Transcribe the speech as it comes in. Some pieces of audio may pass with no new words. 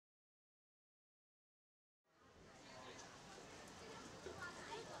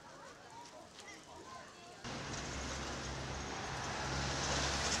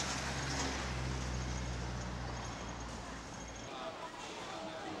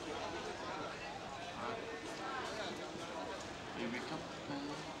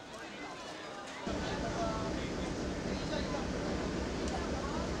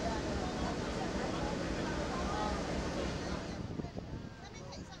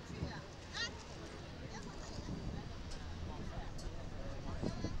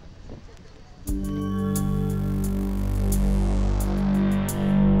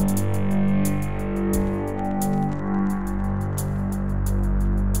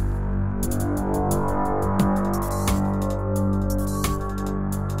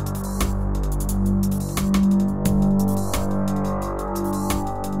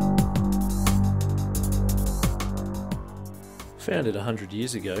Founded 100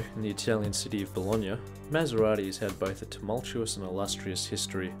 years ago in the Italian city of Bologna, Maserati has had both a tumultuous and illustrious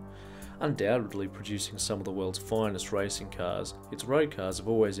history. Undoubtedly producing some of the world's finest racing cars, its road cars have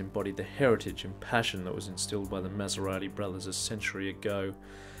always embodied the heritage and passion that was instilled by the Maserati brothers a century ago.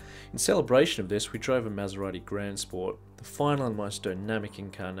 In celebration of this, we drove a Maserati GranSport, the final and most dynamic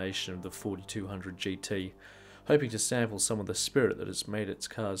incarnation of the 4200 GT, hoping to sample some of the spirit that has made its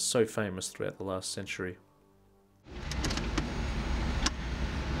cars so famous throughout the last century.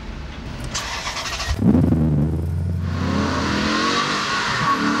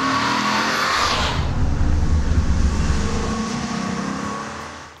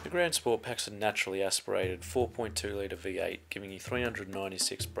 The GranSport packs a naturally aspirated 4.2 litre V8, giving you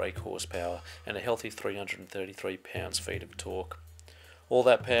 396 brake horsepower and a healthy 333 pounds-feet of torque. All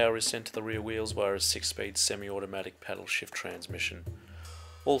that power is sent to the rear wheels via a 6-speed semi-automatic paddle shift transmission,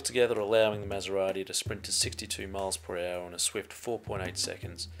 altogether allowing the Maserati to sprint to 62 miles per hour in a swift 4.8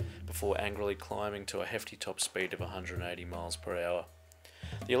 seconds before angrily climbing to a hefty top speed of 180 miles per hour.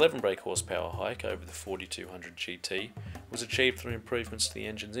 The 11 brake horsepower hike over the 4200 GT was achieved through improvements to the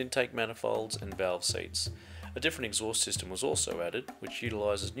engine's intake manifolds and valve seats. A different exhaust system was also added, which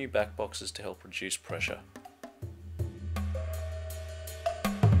utilises new back boxes to help reduce pressure.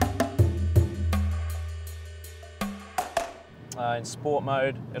 In sport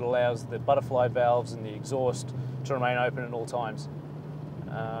mode, it allows the butterfly valves and the exhaust to remain open at all times.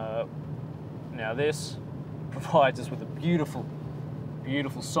 Now this provides us with a beautiful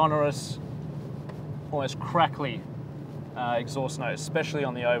sonorous, almost crackly exhaust note, especially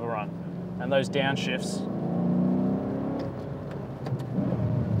on the overrun. And those downshifts,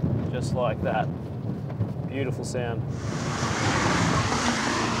 just like that. Beautiful sound.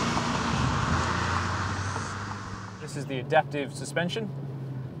 This is the adaptive suspension.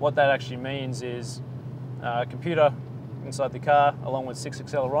 What that actually means is a computer inside the car, along with 6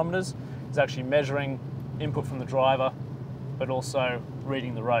 accelerometers, is actually measuring input from the driver, but also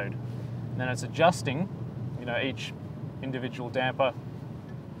reading the road. And then it's adjusting, each individual damper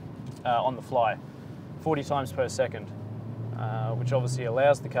on the fly, 40 times per second, which obviously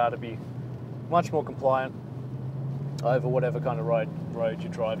allows the car to be much more compliant over whatever kind of road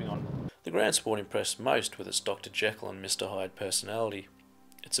you're driving on. The GranSport impressed most with its Dr. Jekyll and Mr. Hyde personality,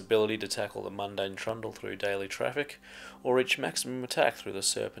 its ability to tackle the mundane trundle through daily traffic, or reach maximum attack through the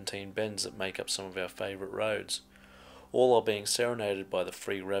serpentine bends that make up some of our favourite roads, all while being serenaded by the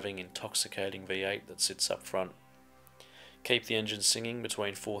free-revving, intoxicating V8 that sits up front. Keep the engine singing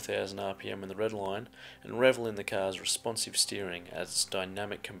between 4,000 RPM and the red line, and revel in the car's responsive steering as its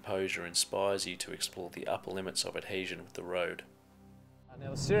dynamic composure inspires you to explore the upper limits of adhesion with the road.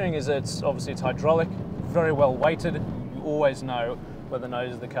 Now the steering it's hydraulic, very well weighted. You always know where the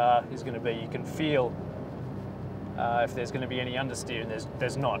nose of the car is going to be. You can feel if there's going to be any understeer, and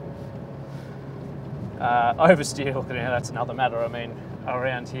there's not. Oversteer, that's another matter. I mean,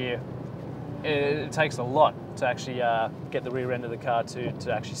 around here, it takes a lot to actually get the rear end of the car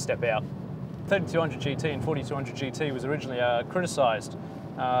to actually step out. 3200 GT and 4200 GT was originally criticised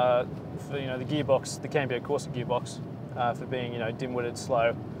for the gearbox, the Cambio Corsa gearbox, for being dim-witted,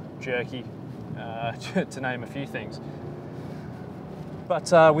 slow, jerky, to name a few things.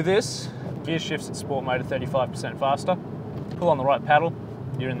 But with this, gear shifts in sport mode are 35% faster. Pull on the right paddle,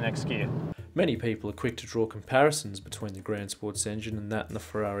 you're in the next gear. Many people are quick to draw comparisons between the GranSport's engine and that in the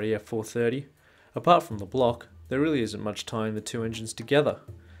Ferrari F430. Apart from the block, there really isn't much tying the two engines together.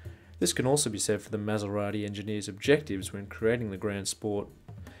 This can also be said for the Maserati engineers' objectives when creating the GranSport.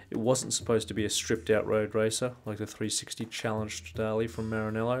 It wasn't supposed to be a stripped-out road racer like the 360 Challenge Stradale from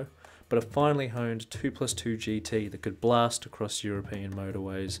Maranello, but a finely honed 2+2 GT that could blast across European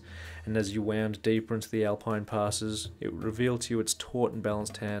motorways, and as you wound deeper into the Alpine passes, it would reveal to you its taut and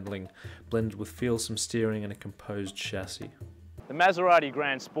balanced handling, blended with feelsome steering and a composed chassis. The Maserati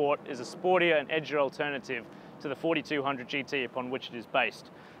GranSport is a sportier and edgier alternative to the 4200 GT upon which it is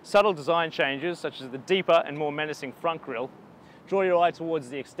based. Subtle design changes, such as the deeper and more menacing front grille, draw your eye towards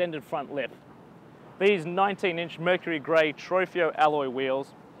the extended front lip. These 19-inch Mercury Grey Trofeo alloy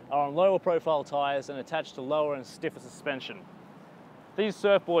wheels are on lower profile tyres and attached to lower and stiffer suspension. These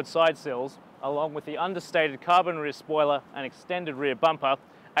surfboard side sills, along with the understated carbon rear spoiler and extended rear bumper,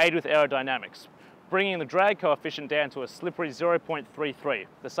 aid with aerodynamics, bringing the drag coefficient down to a slippery 0.33,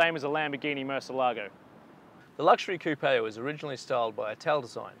 the same as a Lamborghini Murcielago. The luxury coupe was originally styled by Ital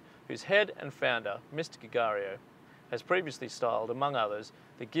Design, whose head and founder, Mr. Gregario, has previously styled, among others,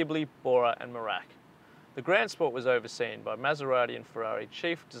 the Ghibli, Bora and Merak. The GranSport was overseen by Maserati and Ferrari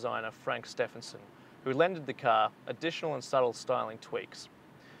chief designer Frank Stephenson, who lended the car additional and subtle styling tweaks.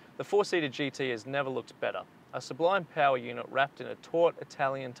 The four-seater GT has never looked better, a sublime power unit wrapped in a taut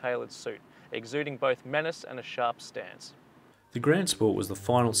Italian tailored suit, exuding both menace and a sharp stance. The GranSport was the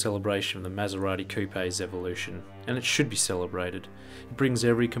final celebration of the Maserati Coupe's evolution, and it should be celebrated. It brings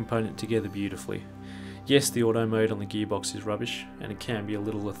every component together beautifully. Yes, the auto mode on the gearbox is rubbish, and it can be a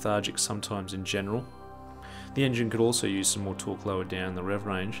little lethargic sometimes in general. The engine could also use some more torque lower down the rev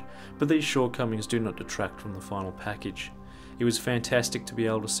range, but these shortcomings do not detract from the final package. It was fantastic to be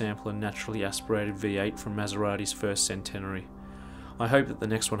able to sample a naturally aspirated V8 from Maserati's first centenary. I hope that the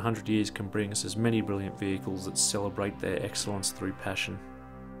next 100 years can bring us as many brilliant vehicles that celebrate their excellence through passion.